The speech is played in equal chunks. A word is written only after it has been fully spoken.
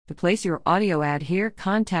To place your audio ad here,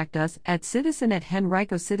 contact us at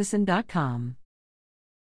citizen@henricocitizen.com.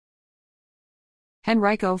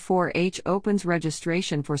 Henrico 4-H opens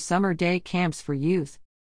registration for summer day camps for youth.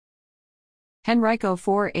 Henrico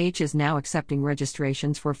 4-H is now accepting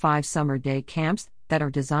registrations for 5 summer day camps that are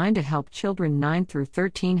designed to help children 9 through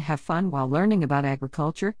 13 have fun while learning about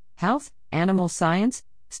agriculture, health, animal science,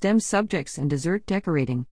 STEM subjects, and dessert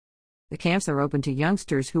decorating. The camps are open to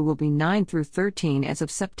youngsters who will be 9 through 13 as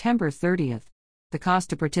of September 30th. The cost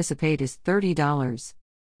to participate is $30.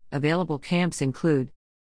 Available camps include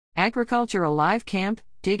Agriculture Alive Camp,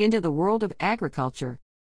 dig into the world of agriculture.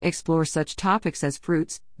 Explore such topics as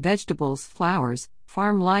fruits, vegetables, flowers,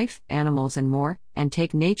 farm life, animals, and more, and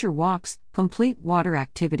take nature walks, complete water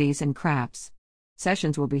activities, and crafts.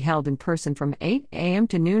 Sessions will be held in person from 8 a.m.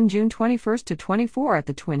 to noon June 21st to 24 at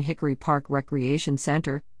the Twin Hickory Park Recreation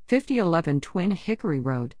Center, 5011 Twin Hickory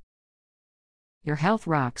Road. Your Health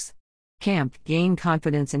Rocks Camp, gain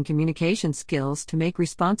confidence and communication skills to make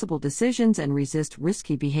responsible decisions and resist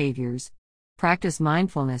risky behaviors. Practice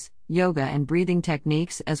mindfulness, yoga, and breathing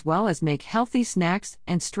techniques, as well as make healthy snacks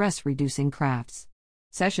and stress-reducing crafts.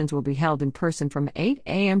 Sessions will be held in person from 8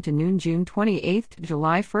 a.m. to noon June 28th to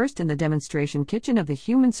July 1st in the demonstration kitchen of the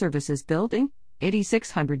Human Services Building,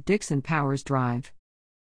 8600 Dixon Powers Drive.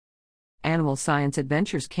 Animal Science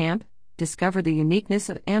Adventures Camp, discover the uniqueness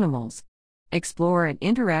of animals. Explore and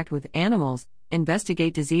interact with animals,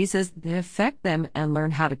 investigate diseases that affect them, and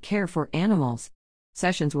learn how to care for animals.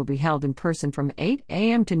 Sessions will be held in person from 8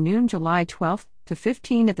 a.m. to noon July 12th to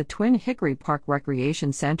 15 at the Twin Hickory Park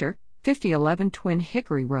Recreation Center, 5011 Twin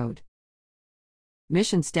Hickory Road.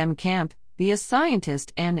 Mission STEM Camp, be a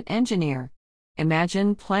scientist and an engineer.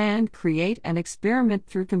 Imagine, plan, create, and experiment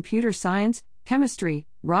through computer science, chemistry,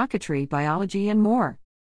 rocketry, biology, and more.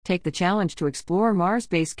 Take the challenge to explore Mars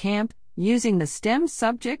Base Camp, using the STEM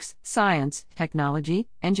subjects, science, technology,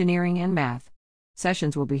 engineering, and math.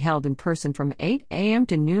 Sessions will be held in person from 8 a.m.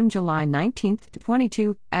 to noon July 19th to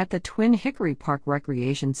 22 at the Twin Hickory Park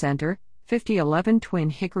Recreation Center, 5011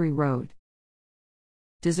 Twin Hickory Road.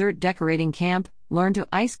 Dessert Decorating Camp, learn to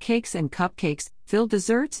ice cakes and cupcakes, fill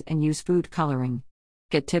desserts, and use food coloring.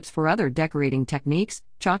 Get tips for other decorating techniques,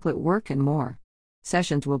 chocolate work, and more.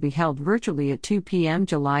 Sessions will be held virtually at 2 p.m.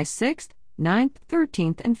 July 6th, 9th,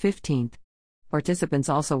 13th, and 15th. Participants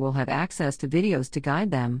also will have access to videos to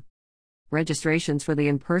guide them. Registrations for the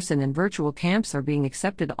in-person and virtual camps are being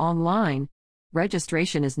accepted online.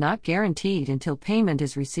 Registration is not guaranteed until payment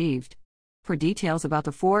is received. For details about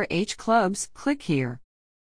the 4-H clubs, click here.